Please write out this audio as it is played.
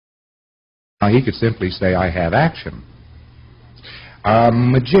Now, he could simply say, I have action. A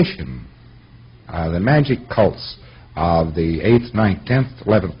magician, the magic cults of the 8th, 9th, 10th,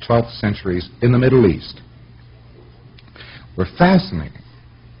 11th, 12th centuries in the Middle East were fascinating.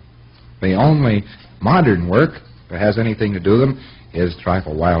 The only modern work that has anything to do with them is a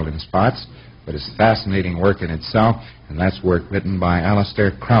trifle wild in spots, but it's fascinating work in itself, and that's work written by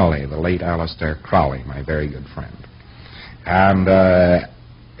Aleister Crowley, the late Aleister Crowley, my very good friend. And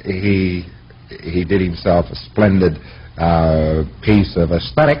he did himself a splendid piece of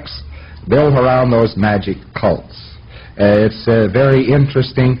aesthetics built around those magic cults. It's a very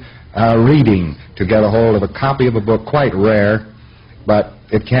interesting reading to get a hold of a copy of a book, quite rare, but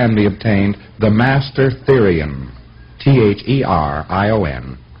it can be obtained, The Master Therion,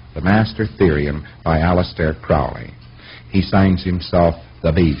 Therion, The Master Therion by Aleister Crowley. He signs himself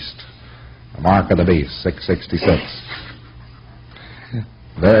The Beast, the mark of the beast, 666.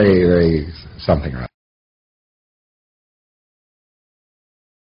 Very, very something or other.